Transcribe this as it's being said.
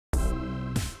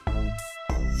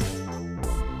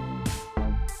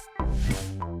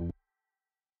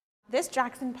This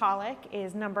Jackson Pollock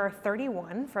is number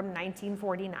 31 from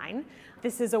 1949.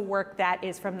 This is a work that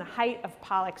is from the height of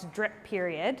Pollock's drip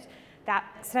period that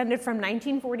extended from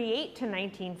 1948 to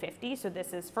 1950. So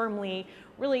this is firmly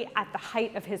really at the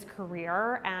height of his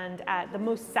career and at the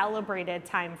most celebrated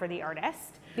time for the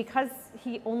artist. Because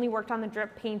he only worked on the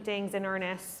drip paintings in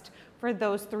earnest for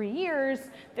those 3 years,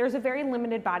 there's a very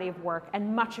limited body of work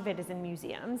and much of it is in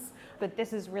museums. But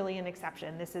this is really an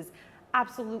exception. This is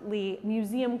absolutely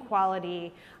museum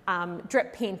quality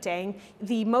drip painting.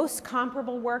 The most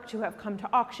comparable work to have come to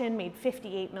auction made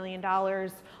 $58 million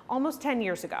almost 10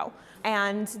 years ago.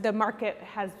 And the market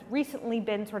has recently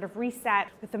been sort of reset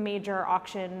with a major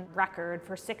auction record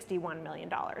for $61 million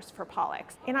for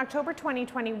Pollock's. In October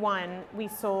 2021, we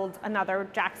sold another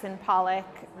Jackson Pollock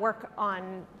work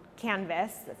on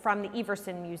canvas from the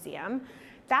Everson Museum.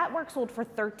 That work sold for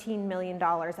 $13 million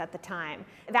at the time.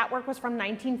 That work was from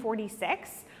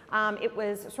 1946. It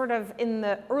was sort of in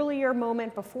the earlier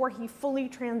moment before he fully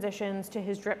transitions to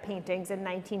his drip paintings in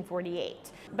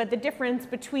 1948. But the difference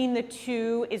between the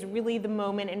two is really the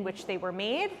moment in which they were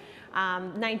made.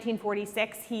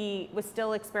 1946, he was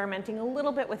still experimenting a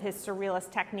little bit with his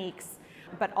surrealist techniques,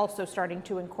 but also starting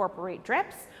to incorporate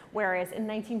drips, whereas in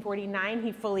 1949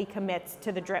 he fully commits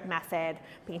to the drip method,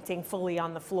 painting fully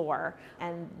on the floor,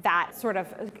 and that sort of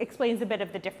explains a bit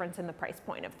of the difference in the price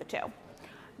point of the two.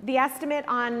 The estimate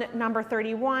on number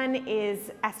 31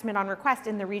 is estimate on request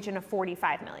in the region of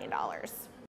 $45 million.